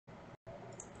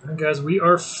Alright, guys, we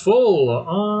are full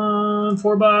on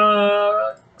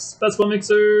 4-box basketball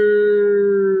mixer.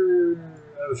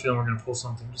 I have a feeling we're going to pull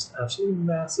something just absolutely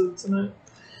massive tonight.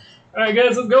 Alright,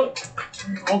 guys, let's go.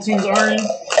 All teams are in.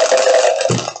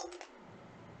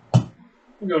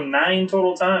 We'll go 9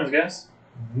 total times, guys.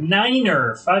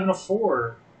 Niner, 5 and a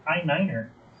 4. High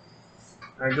niner.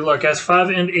 Alright, good luck, guys.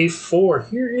 5 and a 4.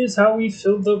 Here is how we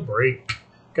filled the break.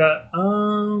 Got,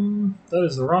 that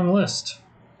is the wrong list.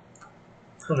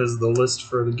 That is the list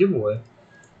for the giveaway.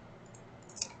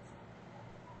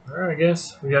 Alright, I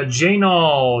guess. We got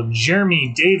Janal,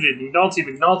 Jeremy, David,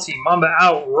 McNulty, Mamba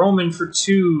out, Roman for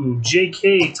 2,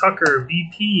 JK, Tucker,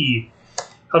 BP,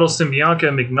 Huddleston, Bianca,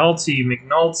 McNulty.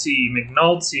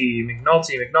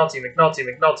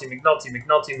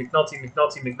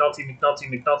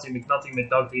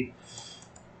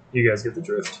 You guys get the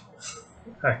drift.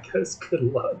 Alright, guys, good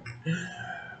luck.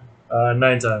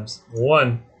 9 times.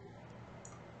 1.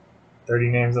 30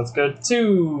 names, that's good.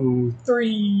 2,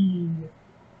 3,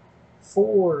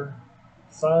 4,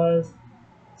 5,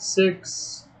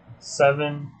 6,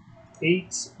 7,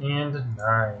 8, and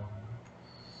 9.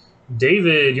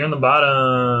 David, you're on the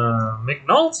bottom.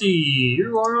 McNulty,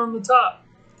 you are on the top.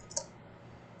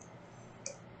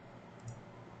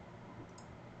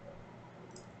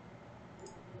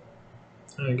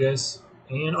 All right, guys.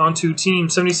 And on to team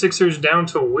 76ers down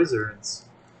to Wizards.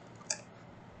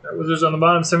 All right, Wizards on the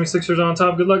bottom, 76ers on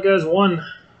top. Good luck, guys. 1,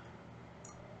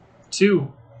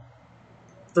 2,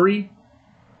 3,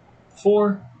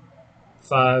 4,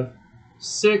 5,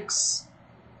 6,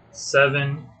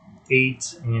 7,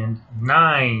 8, and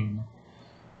 9.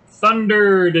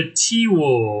 Thunder to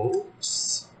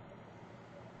T-Wolves.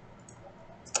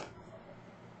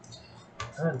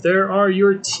 Alright, there are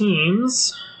your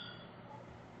teams.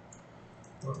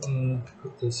 Let me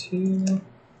put this here.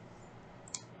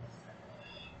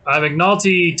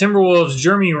 McNulty, Timberwolves,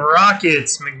 Jeremy,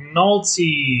 Rockets,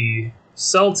 McNulty,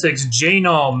 Celtics,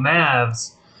 Janal,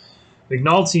 Mavs,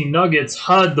 McNulty, Nuggets,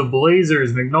 HUD, the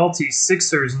Blazers, McNulty,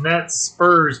 Sixers, Nets,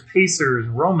 Spurs, Pacers,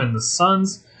 Roman, the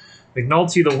Suns,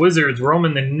 McNulty, the Wizards,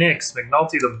 Roman, the Knicks,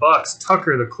 McNulty, the Bucks,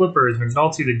 Tucker, the Clippers,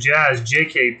 McNulty, the Jazz,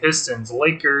 JK, Pistons,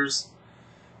 Lakers.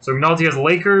 So McNulty has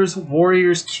Lakers,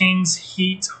 Warriors, Kings,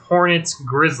 Heat, Hornets,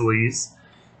 Grizzlies.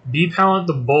 B-Pallant,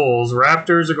 the Bulls.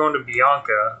 Raptors are going to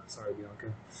Bianca. Sorry,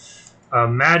 Bianca.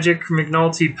 Magic,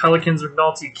 McNulty, Pelicans,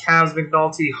 McNulty, Cavs,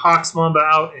 McNulty, Hawks, Mamba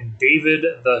out, and David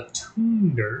the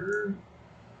Tunder.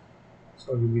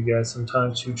 So I'll give you guys some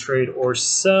time to trade or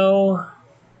sell.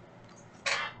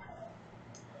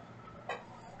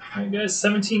 All right, guys,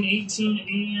 17,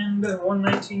 18, and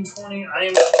 119, 20. I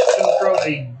am going to throw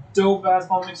a dope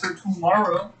basketball mixer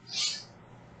tomorrow.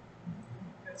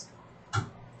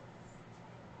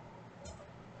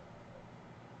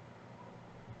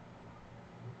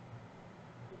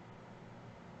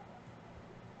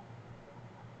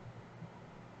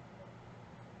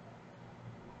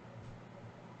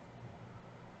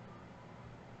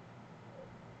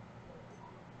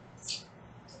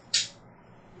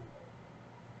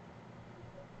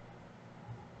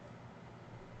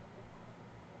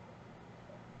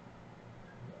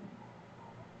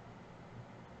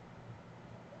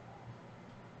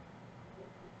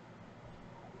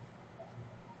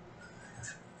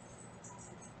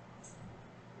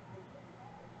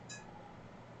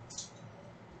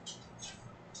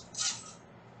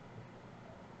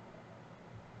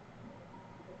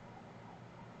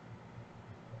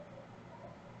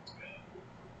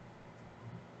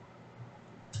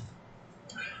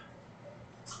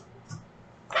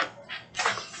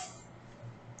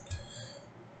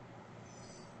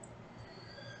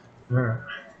 All right.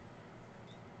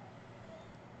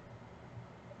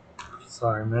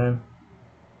 Sorry, man.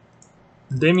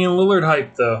 Damian Lillard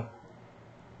hype, though.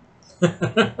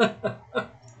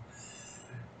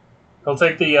 He'll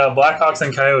take the Blackhawks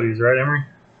and Coyotes, right, Emery?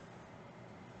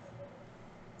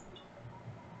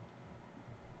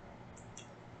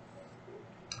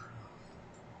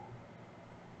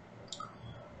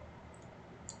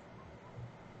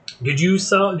 Did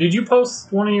you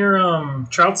post one of your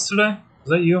trouts today? Was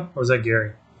that you or was that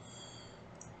Gary?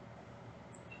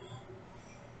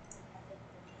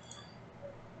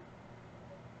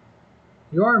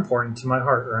 You are important to my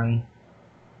heart, Ryan.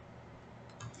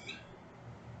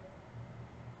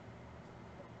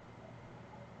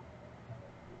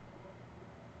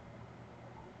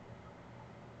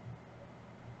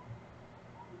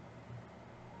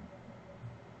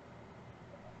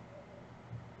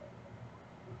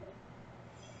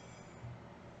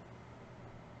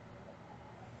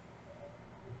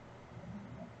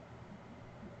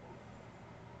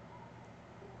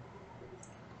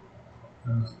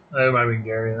 That might be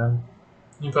Gary then.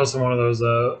 You posted one of those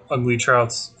ugly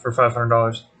trouts for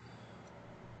 $500.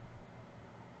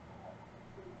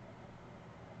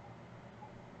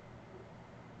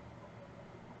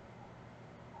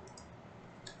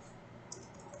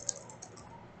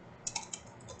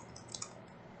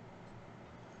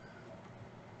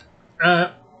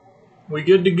 We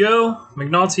good to go?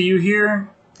 McNulty, you here?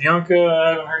 Bianca, I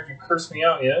haven't heard you curse me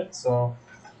out yet, so.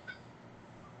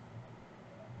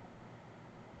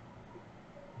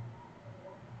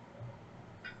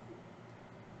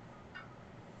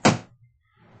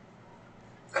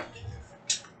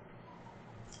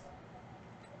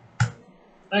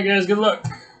 Hi guys, good luck.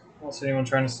 I don't see anyone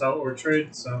trying to sell or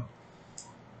trade, so.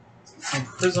 Let's get some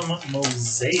Prizm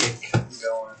Mosaic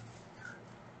going.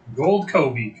 Gold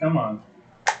Kobe, come on.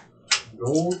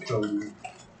 Gold Kobe.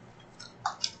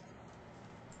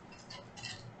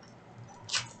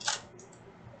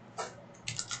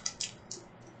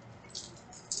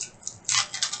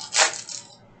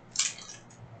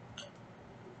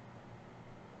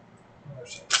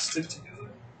 Stick together.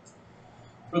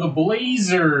 For the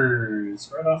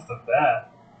Blazers, right off the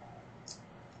bat.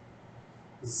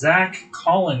 Zach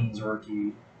Collins,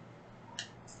 rookie.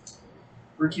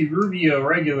 Ricky Rubio,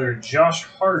 regular. Josh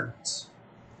Hart.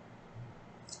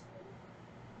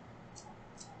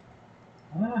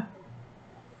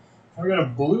 We got a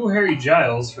blue Harry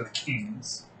Giles for the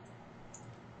Kings.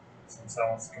 Since that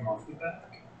wants to come off the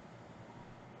back.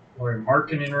 Laurie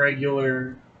Markkinen,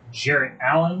 regular. Jarrett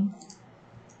Allen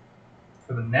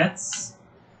for the Nets.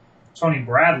 Tony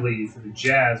Bradley for the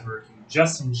Jazz, rookie.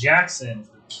 Justin Jackson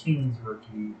for the Kings,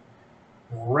 rookie.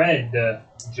 Red,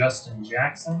 Justin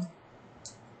Jackson.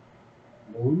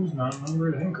 Blues not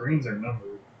numbered. I think greens are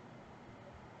numbered.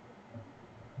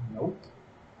 Nope.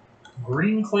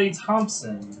 Green Klay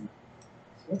Thompson.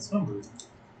 So what's numbered?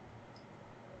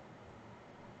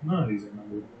 None of these are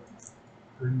numbered.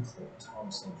 Green Klay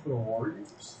Thompson for the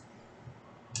Warriors.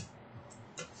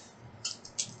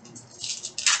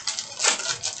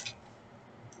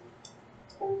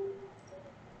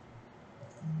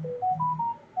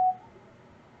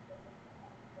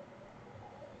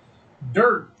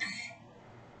 Dirk.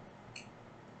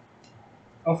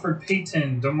 Alfred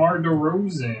Payton. DeMar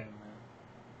DeRozan.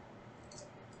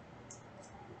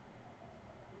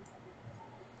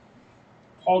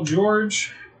 Paul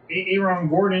George. Aaron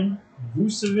Gordon.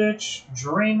 Vucevic.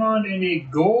 Draymond. And a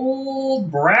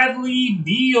gold Bradley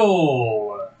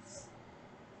Beal.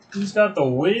 Who's got the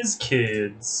Whiz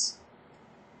Kids?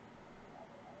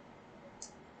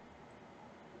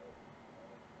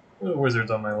 What are the Wizards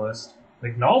on my list?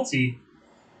 McNulty.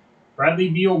 Bradley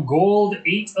Beal gold,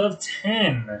 8 of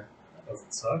 10. That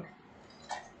doesn't suck.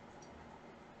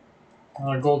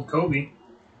 Another gold Kobe.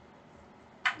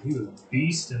 He was a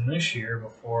beast in this year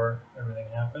before everything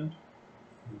happened.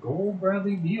 Gold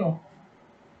Bradley Beal.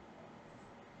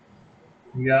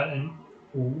 We got an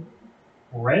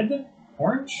red,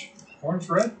 orange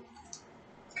red.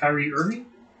 Kyrie Irving.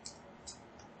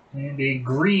 And a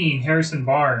green Harrison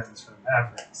Barnes for the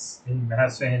Mavericks. In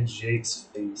Mavs fan Jake's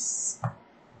face.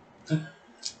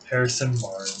 Harrison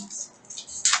Barnes.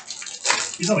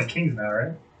 He's on the Kings now,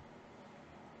 right?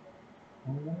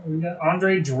 We got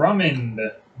Andre Drummond.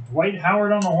 Dwight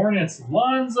Howard on the Hornets.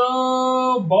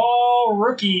 Lonzo Ball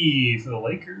rookie for the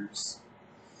Lakers.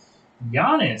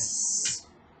 Giannis.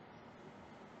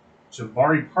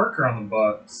 Jabari Parker on the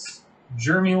Bucks.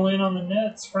 Jeremy Lin on the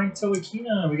Nets. Frank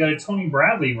Ntilikina. We got a Tony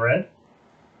Bradley red.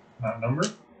 Not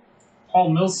numbered.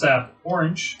 Paul Millsap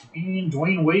orange. And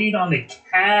Dwayne Wade on the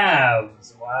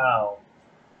Cavs. Wow.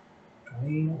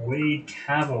 Dwayne Wade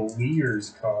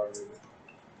Cavaliers card.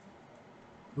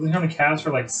 Really on the Cavs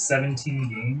for like 17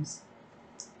 games.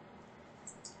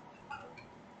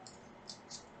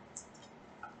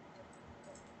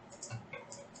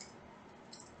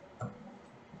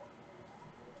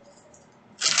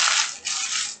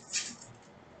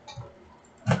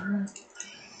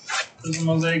 There's a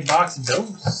mosaic box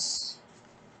dose.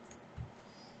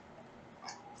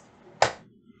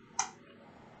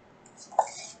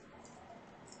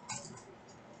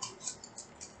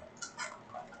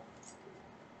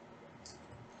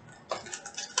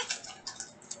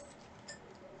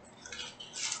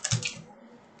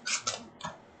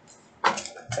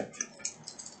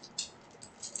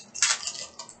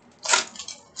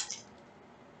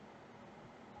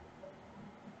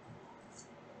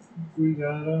 We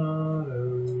got an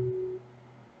auto.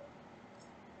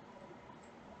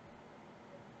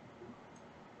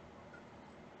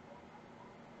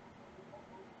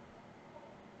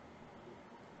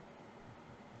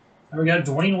 And we got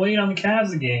Dwayne Wade on the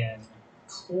Cavs again.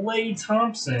 Klay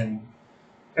Thompson.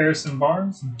 Harrison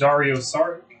Barnes, Dario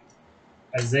Saric,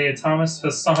 Isaiah Thomas,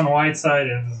 Hassan Whiteside,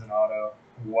 and this is an auto.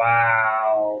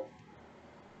 Wow.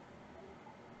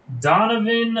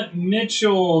 Donovan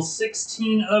Mitchell,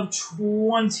 16 of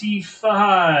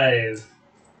 25.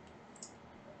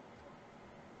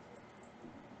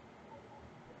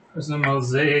 Prizm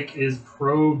Mosaic is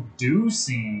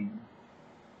producing.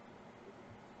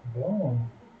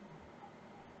 Boom.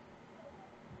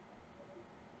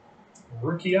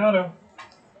 Rookie auto.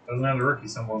 Doesn't have the rookie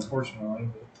symbol, unfortunately,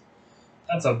 but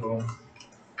that's a boom.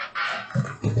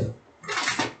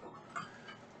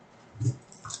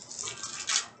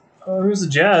 Who's the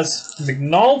Jazz?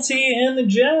 McNulty and the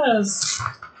Jazz.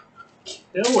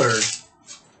 Killer.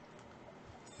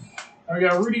 We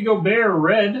got Rudy Gobert,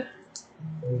 red.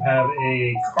 We have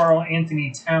a Karl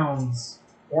Anthony Towns,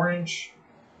 orange.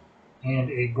 And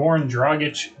a Goran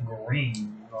Dragic,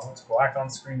 green. Well, it's black on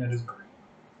screen, that is green.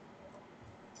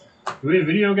 Do we have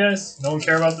video, guys? No one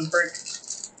care about this break?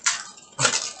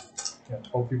 Got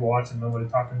 12 people watching, nobody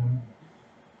talking to me.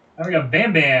 Now we got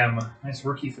Bam Bam. Nice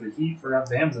rookie for the Heat. Forgot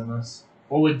Bam's in this.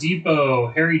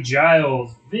 Oladipo, Harry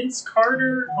Giles, Vince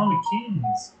Carter on the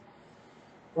Kings.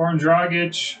 Goran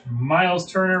Dragic,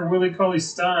 Miles Turner, Willie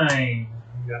Cauley-Stein.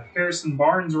 We got Harrison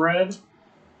Barnes, red.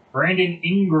 Brandon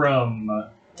Ingram,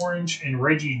 orange. And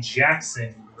Reggie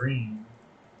Jackson, green.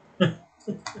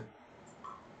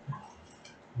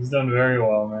 He's done very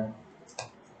well, man.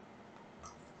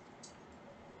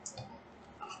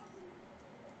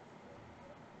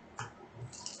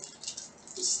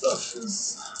 This stuff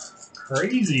is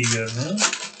crazy good, man.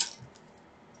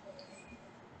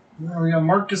 Now we got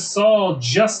Marc Gasol,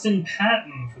 Justin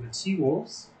Patton for the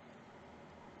T-Wolves.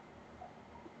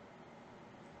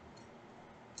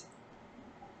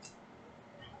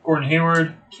 Gordon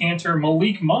Hayward, Cantor,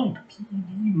 Malik Monk,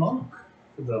 P.D. Monk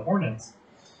for the Hornets.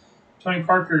 Tony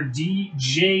Parker,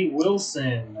 D.J.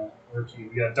 Wilson, rookie.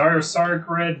 We got Dario Saric,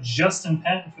 red, Justin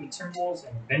Patton for the Timberwolves,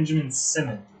 and Benjamin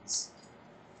Simmons.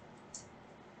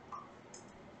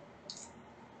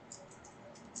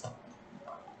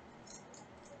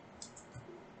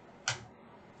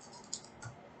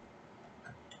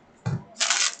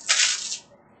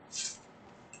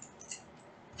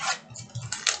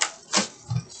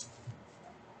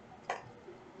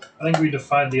 I think we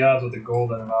defied the odds with the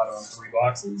gold and an auto in 3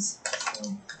 boxes.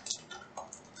 So.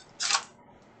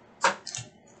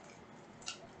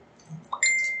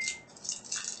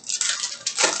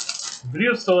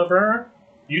 Video still up, right?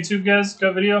 YouTube guys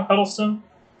got video? Huddleston?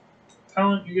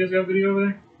 Talent, you guys got video over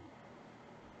there?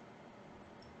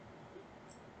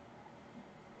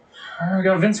 Alright, we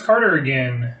got Vince Carter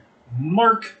again.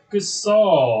 Marc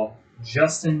Gasol.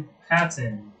 Justin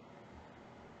Patton.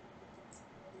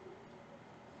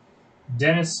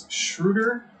 Dennis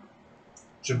Schroeder,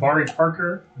 Jabari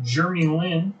Parker, Jeremy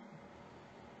Lin,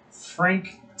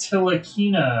 Frank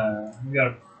Tilakina. We got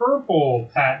a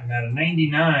purple Patton out of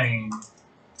 99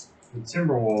 for the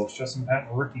Timberwolves. Justin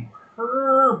Patton, rookie,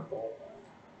 purple.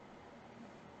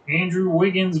 Andrew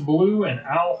Wiggins, blue, and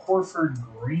Al Horford,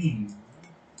 green.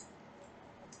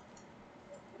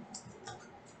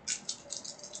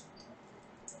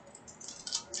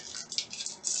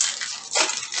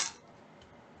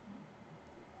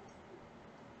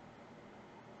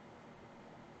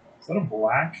 Is that a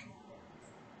black?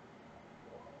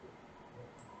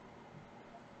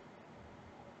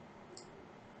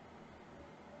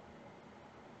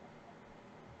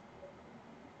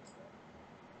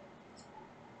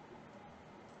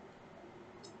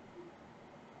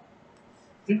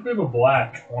 I think we have a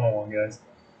black 101, guys.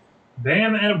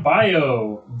 Bam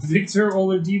Adebayo, Victor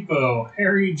Oladipo,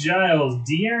 Harry Giles,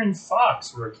 De'Aaron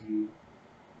Fox, rookie.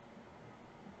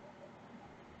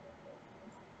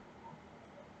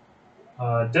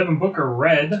 Devin Booker,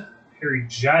 red. Harry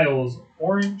Giles,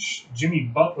 orange. Jimmy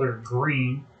Butler,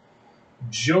 green.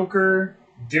 Joker,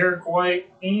 Derek White,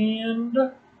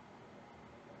 and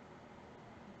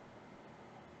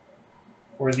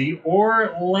for the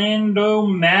Orlando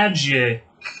Magic,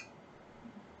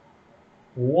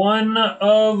 1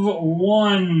 of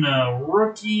 1,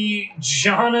 rookie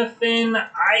Jonathan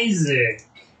Isaac.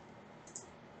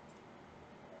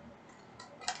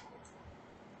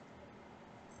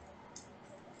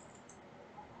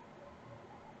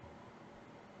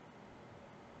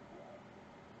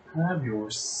 Have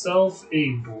yourself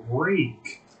a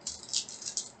break.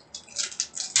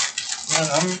 Man,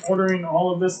 I'm ordering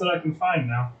all of this that I can find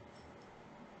now.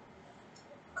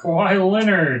 Kawhi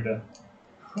Leonard,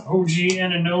 OG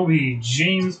Anunoby,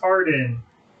 James Harden,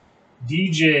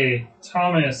 DJ,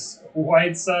 Thomas,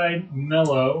 Whiteside,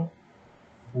 Melo,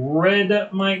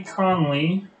 red Mike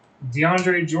Conley,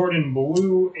 DeAndre Jordan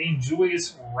blue, and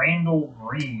Julius Randle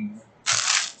green.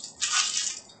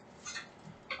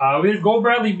 We had Gold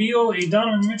Bradley Beal, a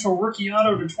Donovan Mitchell rookie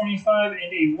auto to 25, and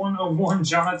a 101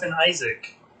 Jonathan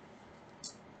Isaac.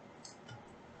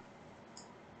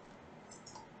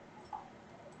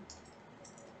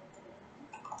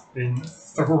 In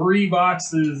 3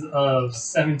 boxes of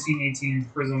 17-18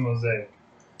 Prizm Mosaic.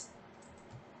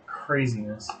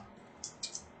 Craziness.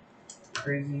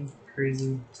 Crazy,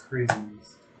 crazy,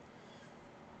 craziness.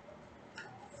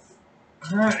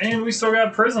 Alright, and we still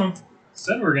got Prizm.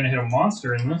 Said we were going to hit a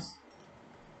monster in this.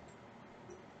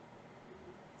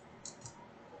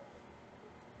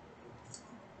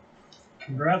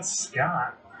 Congrats,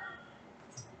 Scott.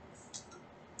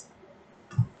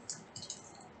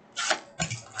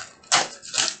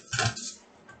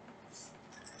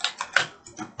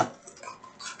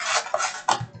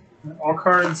 All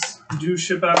cards do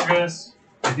ship out, guys.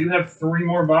 I do have 3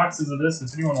 more boxes of this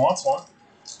if anyone wants one.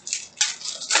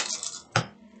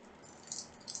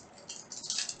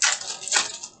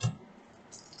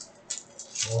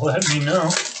 Let me know.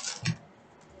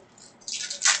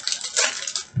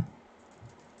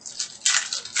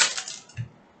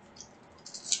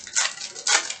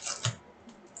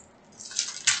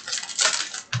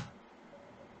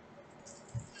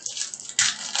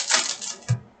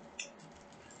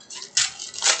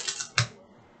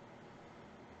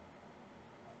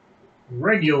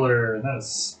 Regular, that is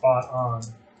spot on.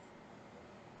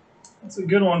 That's a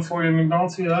good one for you,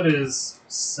 McNulty. That is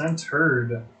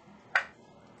centered.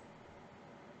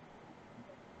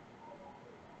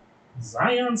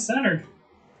 Zion centered.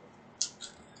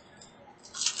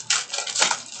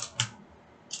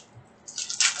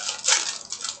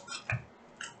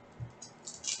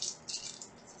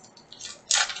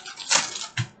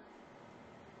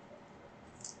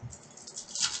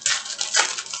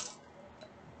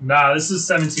 Nah, this is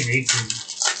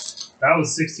 17-18. That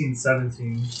was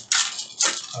 16-17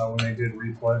 when they did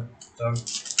replay.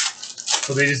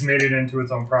 So they just made it into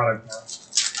its own product now.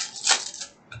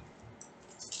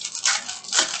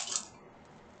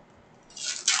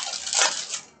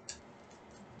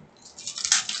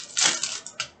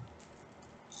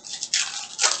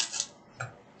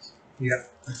 Yeah.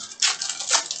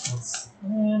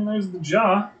 And there's the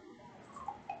jaw.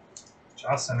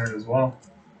 Jaw centered as well.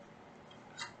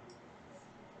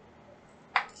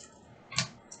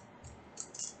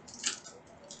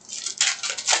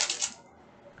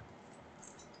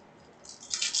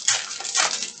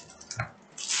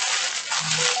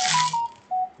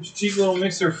 This cheap little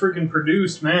mixer freaking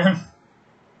produced, man.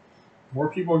 More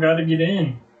people got to get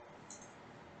in.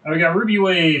 We got Ruby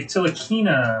Wave,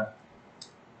 Tilakina,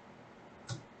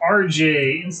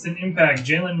 RJ, Instant Impact,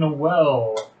 Jalen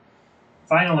Noel,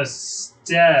 finalist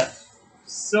Steph,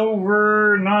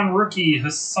 Silver, non-rookie,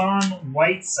 Hassan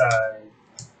Whiteside,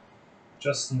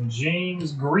 Justin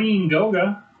James, Green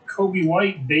Goga, Kobe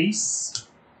White base,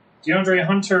 DeAndre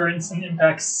Hunter, Instant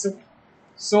Impact,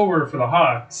 Silver for the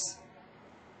Hawks,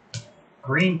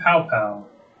 Green Pow Pow.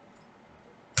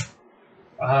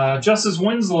 Justice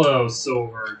Winslow,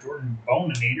 Silver. Jordan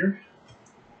Boninator.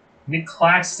 Nick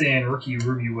Claxton, Rookie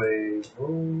Ruby Wave.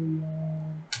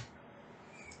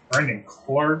 Brendan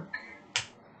Clark.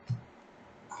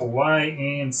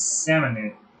 Kawhi and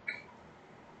Salmonic.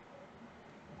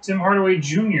 Tim Hardaway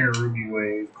Jr., Ruby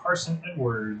Wave. Carson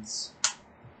Edwards.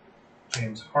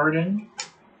 James Harden.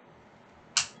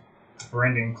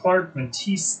 Brendan Clark.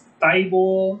 Matisse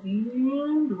Thibault,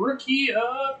 and rookie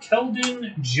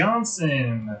Keldon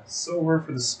Johnson. Silver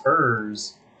for the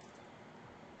Spurs.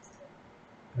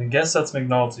 I guess that's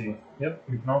McNulty. Yep,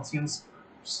 McNulty and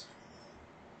Spurs.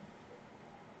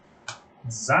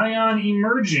 Zion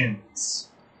Emergence.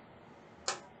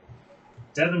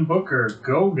 Devin Booker,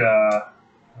 Goga.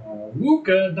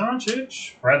 Luka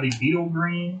Doncic. Bradley Beal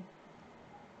Green.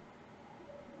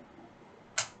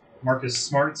 Marcus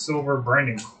Smart Silver,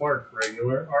 Brandon Clark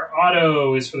regular. Our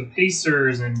auto is for the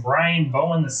Pacers and Brian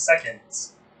Bowen II.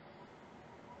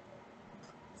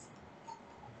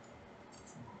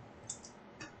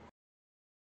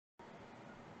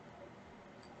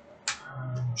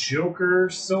 Joker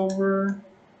Silver,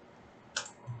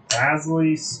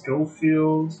 Basley,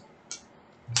 Schofield,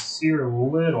 Sear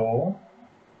Little,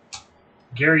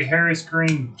 Gary Harris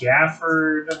Green,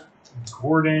 Gafford,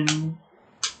 Gordon,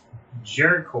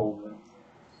 Jarrett Colvin.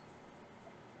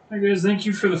 Hi guys, thank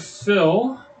you for the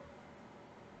fill.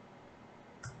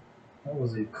 That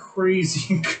was a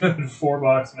crazy good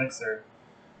 4-box mixer.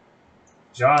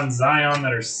 John Zion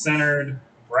that are centered.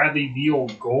 Bradley Beal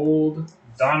gold.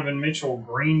 Donovan Mitchell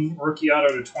green rookie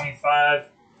auto to 25.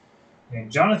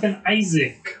 And Jonathan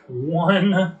Isaac,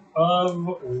 1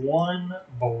 of 1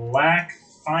 black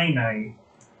finite.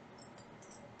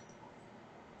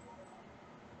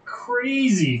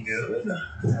 Crazy good,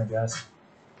 I guess.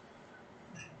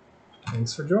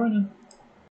 Thanks for joining.